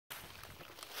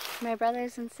My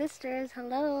brothers and sisters,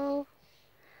 hello.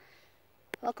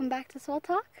 Welcome back to Soul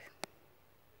Talk.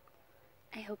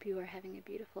 I hope you are having a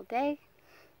beautiful day.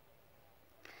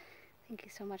 Thank you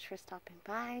so much for stopping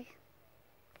by.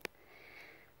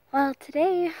 Well,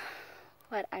 today,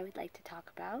 what I would like to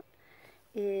talk about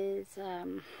is a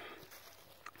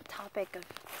topic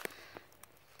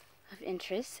of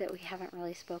interest that we haven't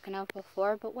really spoken of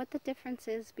before, but what the difference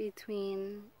is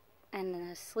between an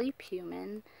asleep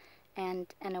human and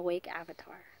an awake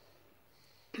avatar.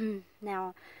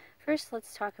 Now, first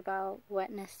let's talk about what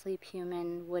an asleep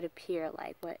human would appear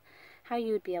like, how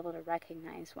you would be able to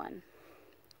recognize one.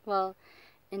 Well,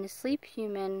 an asleep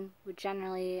human would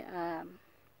generally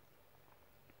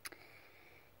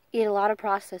eat a lot of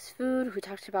processed food. We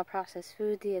talked about processed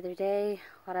food the other day.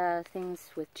 A lot of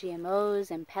things with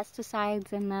GMOs and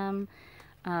pesticides in them.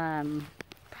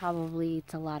 Probably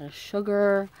eats a lot of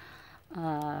sugar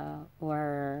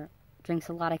or drinks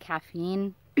a lot of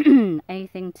caffeine.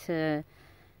 Anything to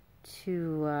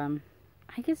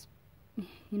I guess,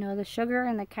 the sugar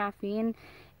and the caffeine,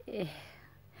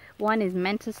 one is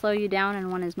meant to slow you down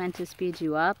and one is meant to speed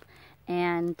you up,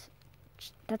 and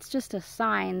that's just a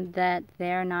sign that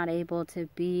they're not able to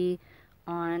be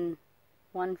on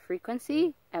one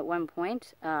frequency at one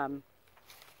point.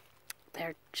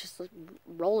 They're just like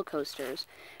roller coasters,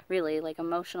 really, like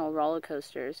emotional roller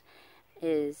coasters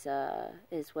is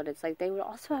what it's like. They would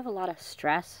also have a lot of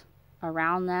stress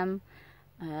around them,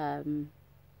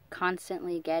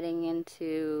 constantly getting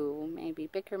into maybe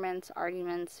bickerments,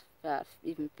 arguments,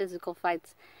 even physical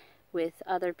fights with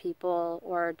other people,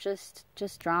 or just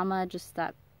drama, just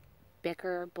that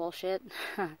bicker bullshit.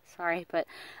 Sorry, but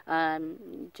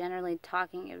generally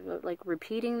talking, like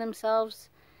repeating themselves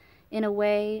in a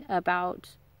way about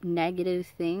negative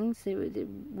things. It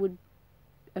would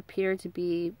appear to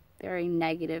be very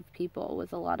negative people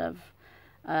with a lot of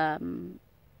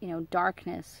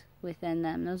darkness within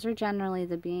them. Those are generally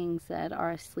the beings that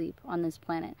are asleep on this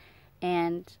planet,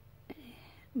 and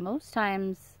most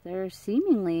times there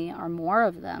seemingly are more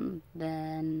of them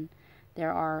than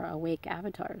there are awake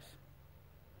avatars.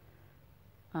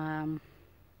 Well,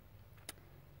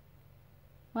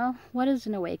 what is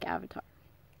an awake avatar?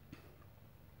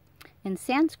 In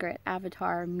Sanskrit,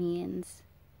 avatar means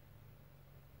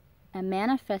a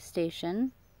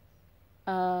manifestation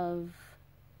of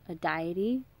a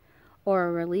deity or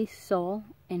a released soul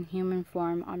in human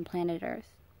form on planet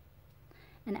Earth.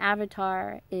 An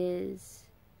avatar is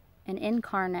an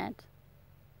incarnate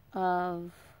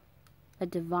of a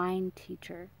divine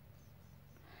teacher.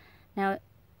 Now,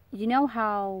 you know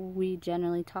how we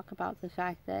generally talk about the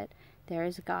fact that there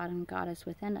is a God and goddess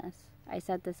within us. I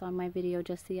said this on my video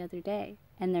just the other day,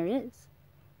 and there is.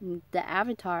 The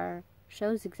avatar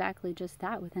shows exactly just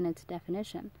that within its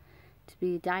definition. To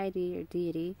be deity or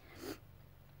deity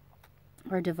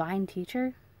or divine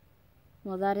teacher,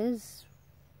 well, that is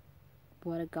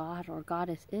what a god or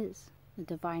goddess is, a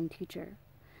divine teacher.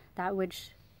 That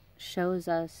which shows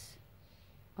us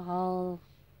all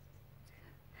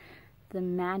the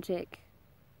magic,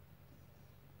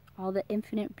 all the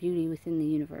infinite beauty within the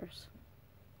universe,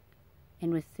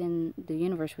 and within the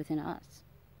universe within us.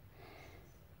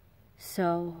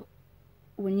 So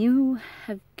when you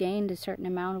have gained a certain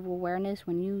amount of awareness,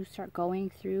 when you start going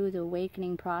through the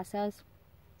awakening process,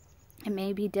 it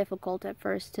may be difficult at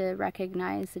first to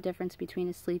recognize the difference between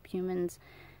asleep humans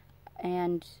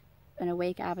and an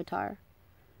awake avatar.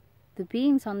 The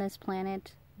beings on this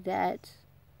planet that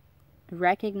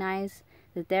recognize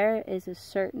that there is a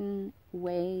certain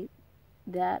way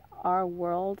that our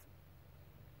world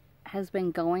has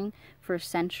been going for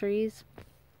centuries,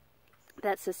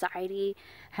 that society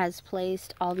has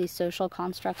placed all these social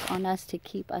constructs on us to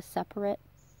keep us separate.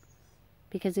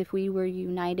 Because if we were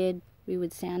united, we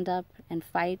would stand up and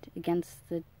fight against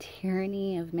the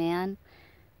tyranny of man,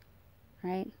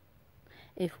 right?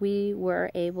 If we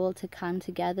were able to come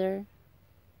together,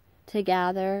 to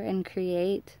gather and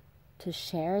create, to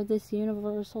share this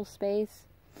universal space,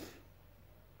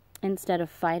 instead of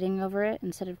fighting over it,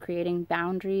 instead of creating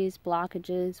boundaries,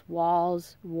 blockages,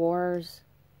 walls, wars,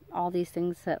 all these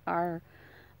things that are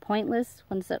pointless,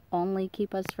 ones that only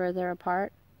keep us further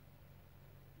apart.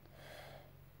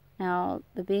 Now,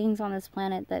 the beings on this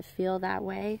planet that feel that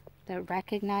way, that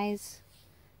recognize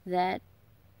that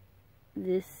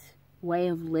this way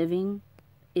of living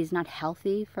is not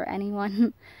healthy for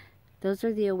anyone, those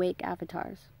are the awake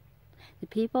avatars. The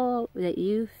people that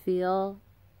you feel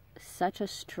such a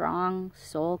strong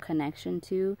soul connection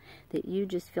to, that you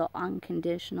just feel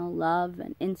unconditional love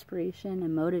and inspiration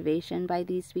and motivation by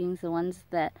these beings, the ones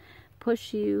that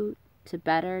push you to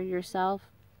better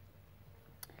yourself,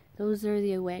 Those are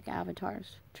the awake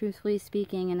avatars. Truthfully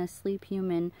speaking, an asleep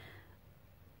human,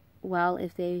 well,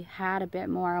 if they had a bit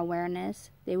more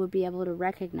awareness, they would be able to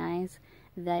recognize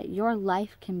that your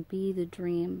life can be the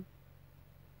dream.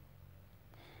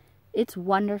 It's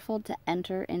wonderful to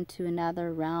enter into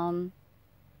another realm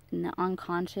in the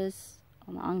unconscious,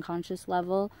 on the unconscious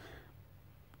level,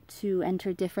 to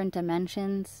enter different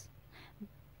dimensions.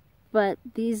 But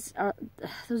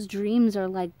those dreams are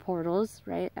like portals,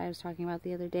 right? I was talking about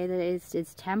the other day that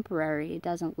it's temporary. It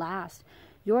doesn't last.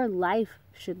 Your life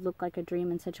should look like a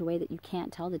dream in such a way that you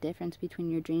can't tell the difference between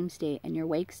your dream state and your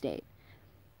wake state.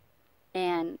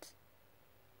 And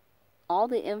all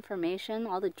the information,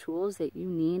 all the tools that you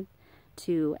need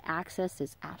to access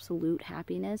this absolute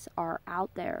happiness are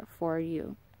out there for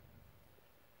you.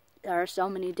 There are so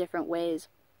many different ways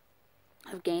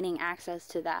of gaining access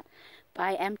to that.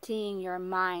 By emptying your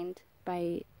mind,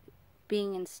 by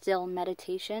being in still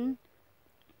meditation,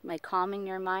 by calming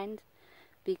your mind,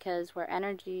 because where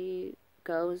energy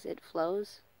goes, it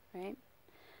flows, right?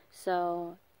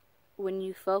 So when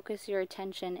you focus your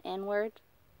attention inward,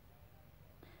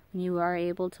 when you are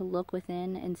able to look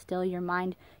within and still your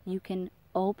mind, you can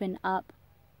open up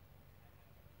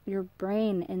your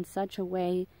brain in such a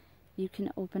way, you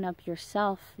can open up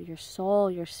yourself, your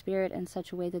soul, your spirit in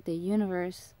such a way that the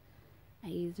universe,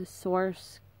 i.e. the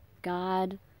source,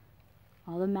 God,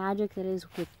 all the magic that is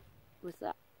with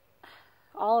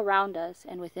all around us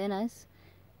and within us,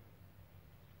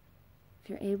 if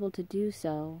you're able to do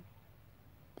so,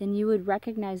 then you would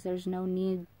recognize there's no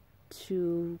need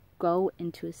to go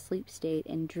into a sleep state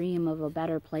and dream of a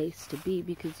better place to be,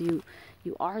 because you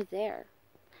are there.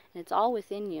 And it's all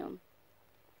within you.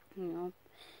 You know,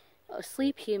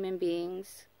 asleep human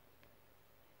beings,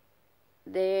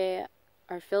 they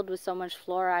are filled with so much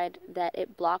fluoride that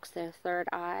it blocks their third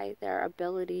eye, their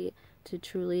ability to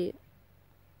truly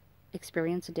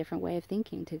experience a different way of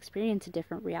thinking, to experience a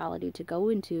different reality, to go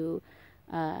into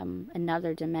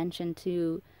another dimension,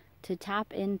 to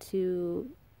tap into,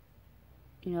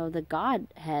 you know, the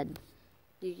Godhead.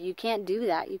 You can't do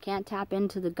that. You can't tap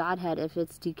into the Godhead if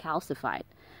it's decalcified,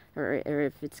 or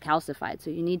if it's calcified. So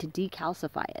you need to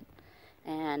decalcify it.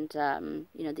 And,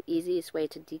 you know, the easiest way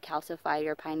to decalcify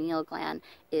your pineal gland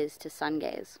is to sun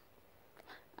gaze.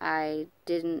 I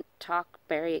didn't talk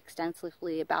very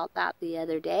extensively about that the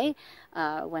other day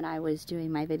when I was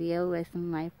doing my video with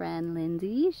my friend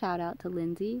Lindsay. Shout out to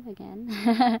Lindsay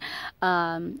again.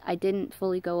 I didn't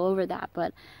fully go over that,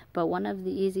 but one of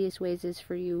the easiest ways is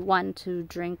for you, one, to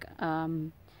drink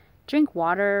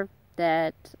water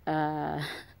that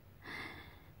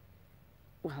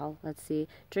well, let's see,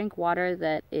 drink water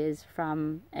that is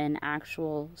from an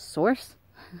actual source.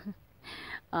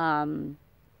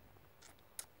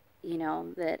 You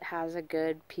know, that has a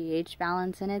good pH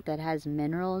balance in it, that has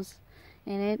minerals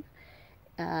in it.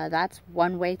 That's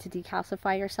one way to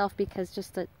decalcify yourself, because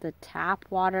just the tap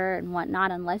water and whatnot,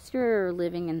 unless you're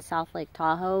living in South Lake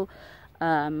Tahoe,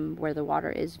 where the water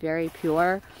is very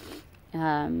pure,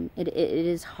 it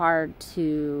is hard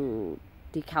to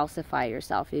decalcify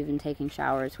yourself, even taking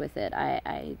showers with it.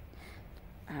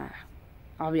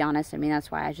 I'll be honest, I mean,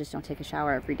 that's why I just don't take a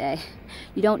shower every day.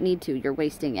 You don't need to, you're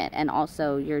wasting it. And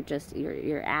also you're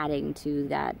adding to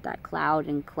that cloud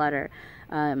and clutter.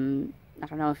 I don't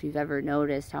know if you've ever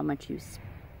noticed how much you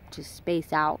just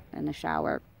space out in the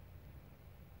shower.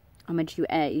 How much you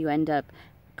end up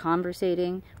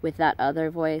conversating with that other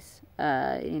voice,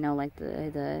 you know, like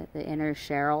the inner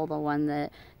Cheryl, the one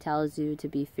that tells you to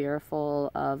be fearful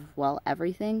of, well,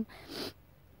 everything.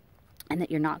 And that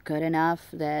you're not good enough,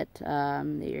 that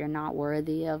you're not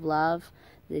worthy of love.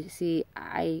 You see,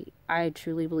 I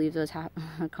truly believe those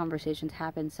conversations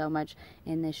happen so much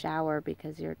in the shower,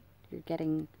 because you're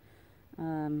getting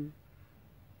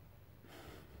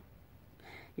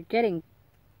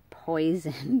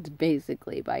poisoned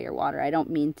basically by your water. I don't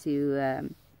mean to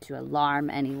alarm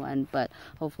anyone, but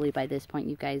hopefully by this point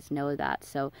you guys know that.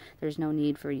 So there's no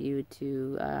need for you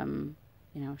to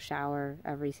you know, shower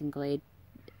every single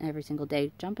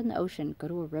day. Jump in the ocean, go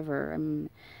to a river,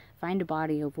 and find a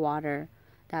body of water,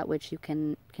 that which you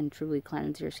can truly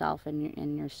cleanse yourself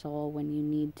and your soul when you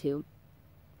need to.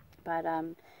 But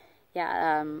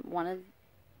one of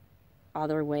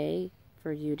other way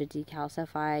for you to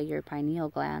decalcify your pineal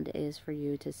gland is for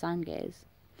you to sun gaze.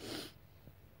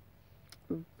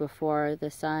 Before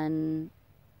the sun,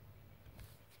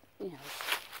 you know,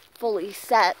 fully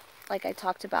set, like I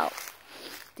talked about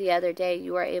the other day,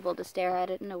 you are able to stare at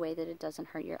it in a way that it doesn't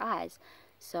hurt your eyes,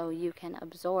 so you can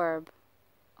absorb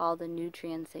all the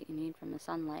nutrients that you need from the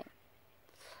sunlight.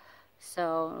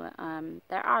 So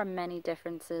there are many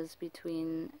differences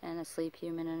between an asleep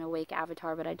human and awake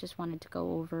avatar, but I just wanted to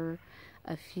go over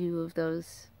a few of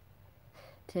those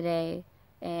today,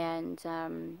 and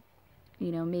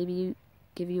maybe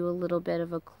give you a little bit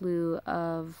of a clue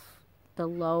of the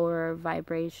lower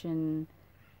vibrations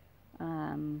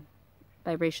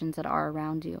that are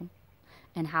around you,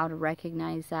 and how to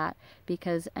recognize that.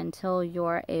 Because until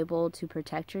you're able to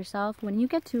protect yourself, when you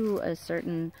get to a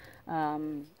certain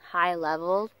high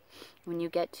level, when you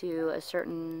get to a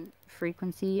certain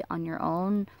frequency on your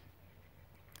own,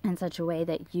 in such a way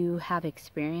that you have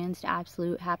experienced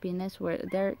absolute happiness,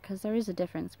 because there is a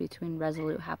difference between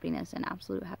resolute happiness and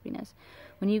absolute happiness.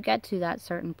 When you get to that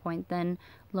certain point, then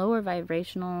lower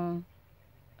vibrational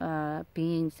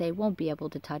beings, they won't be able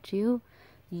to touch you.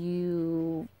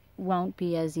 You won't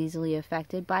be as easily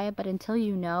affected by it. But until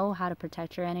you know how to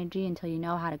protect your energy, until you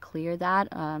know how to clear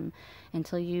that,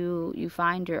 until you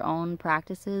find your own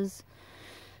practices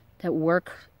that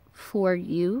work for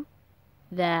you,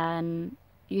 then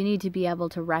you need to be able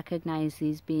to recognize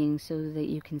these beings so that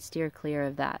you can steer clear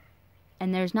of that.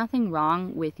 And there's nothing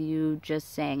wrong with you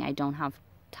just saying, I don't have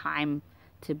time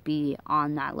to be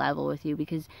on that level with you,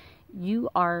 because you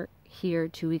are here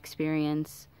to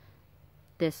experience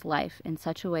this life in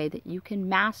such a way that you can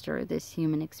master this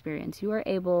human experience. You are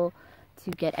able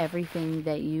to get everything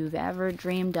that you've ever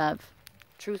dreamed of,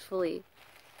 truthfully.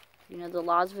 The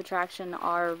laws of attraction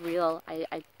are real.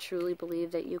 I truly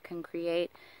believe that you can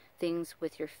create things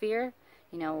with your fear.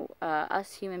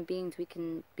 Us human beings, we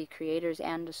can be creators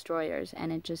and destroyers,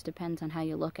 and it just depends on how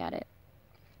you look at it.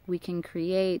 We can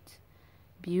create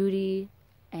beauty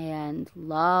and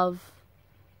love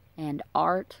and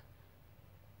art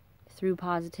through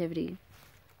positivity,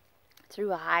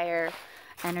 through a higher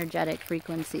energetic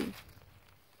frequency.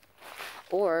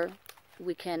 Or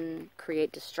we can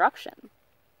create destruction.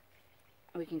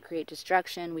 We can create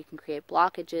destruction, we can create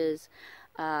blockages,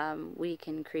 we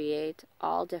can create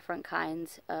all different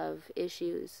kinds of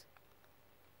issues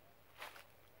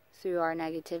through our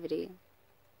negativity,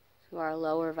 through our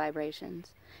lower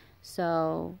vibrations.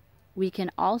 So we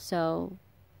can also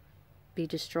be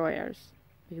destroyers.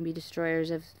 We can be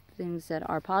destroyers of things that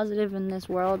are positive in this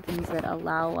world, things that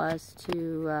allow us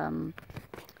to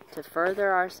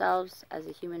further ourselves as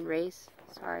a human race.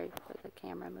 Sorry for the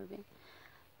camera moving.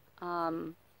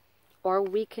 Or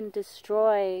we can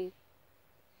destroy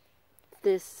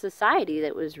this society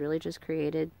that was really just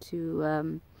created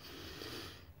to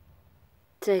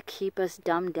keep us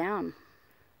dumbed down.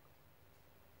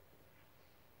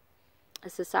 A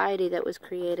society that was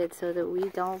created so that we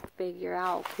don't figure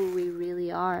out who we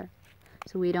really are,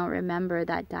 so we don't remember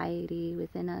that deity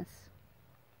within us,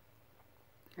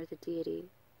 or the deity,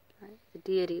 right? The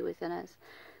deity within us.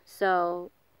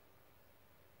 So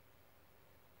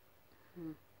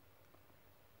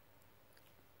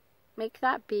make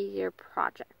that be your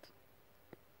project.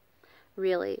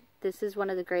 Really, this is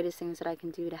one of the greatest things that I can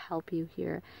do to help you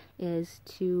here, is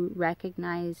to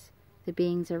recognize the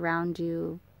beings around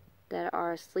you that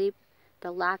are asleep,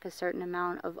 that lack a certain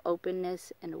amount of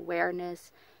openness and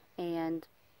awareness. And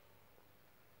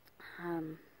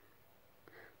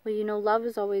love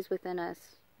is always within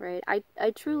us, right?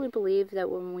 I truly believe that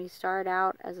when we start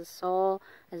out as a soul,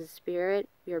 as a spirit,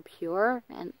 we are pure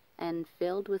and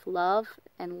filled with love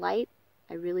and light.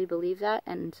 I really believe that.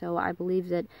 And so I believe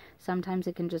that sometimes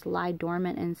it can just lie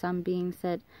dormant in some beings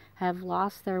that have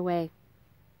lost their way.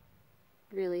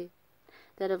 Really.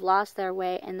 That have lost their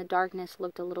way, and the darkness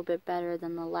looked a little bit better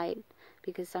than the light.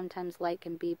 Because sometimes light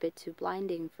can be a bit too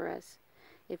blinding for us.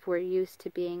 If we're used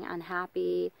to being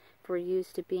unhappy, if we're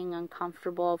used to being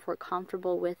uncomfortable, if we're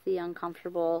comfortable with the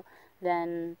uncomfortable,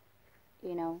 then,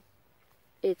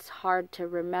 it's hard to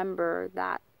remember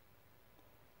that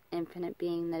infinite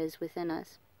being that is within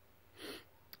us.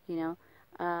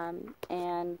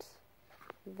 And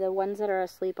the ones that are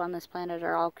asleep on this planet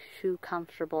are all too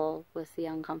comfortable with the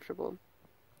uncomfortable.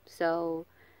 So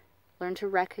learn to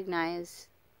recognize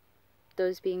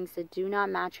those beings that do not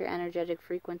match your energetic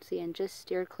frequency and just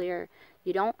steer clear.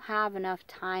 You don't have enough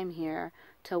time here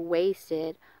to waste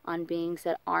it on beings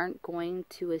that aren't going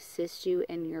to assist you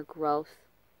in your growth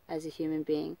as a human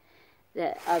being.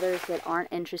 That others that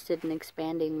aren't interested in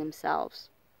expanding themselves.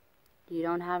 You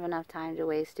don't have enough time to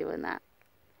waste doing that.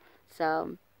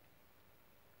 So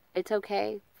it's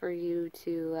okay for you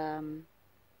to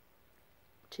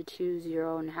choose your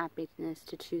own happiness,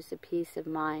 to choose the peace of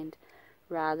mind,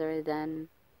 rather than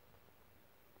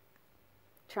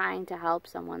trying to help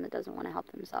someone that doesn't want to help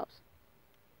themselves.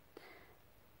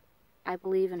 I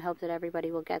believe and hope that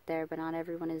everybody will get there, but not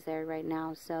everyone is there right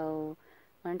now. So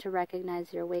Learn to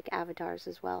recognize your awake avatars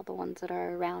as well, the ones that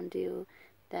are around you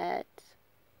that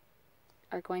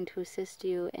are going to assist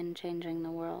you in changing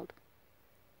the world.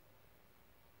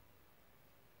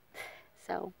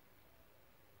 So,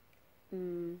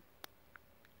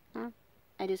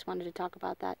 I just wanted to talk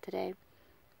about that today.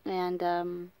 And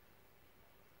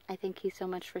I thank you so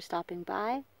much for stopping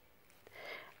by.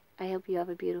 I hope you have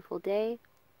a beautiful day.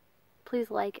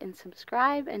 Please like and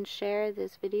subscribe and share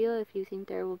this video if you think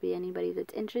there will be anybody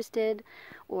that's interested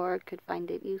or could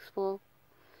find it useful.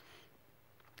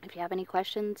 If you have any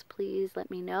questions, please let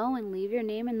me know and leave your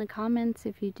name in the comments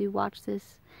if you do watch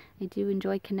this. I do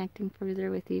enjoy connecting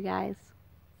further with you guys.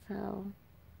 So,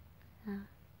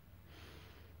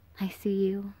 I see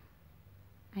you.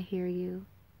 I hear you.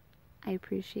 I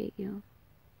appreciate you.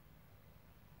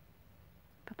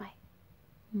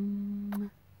 Bye-bye.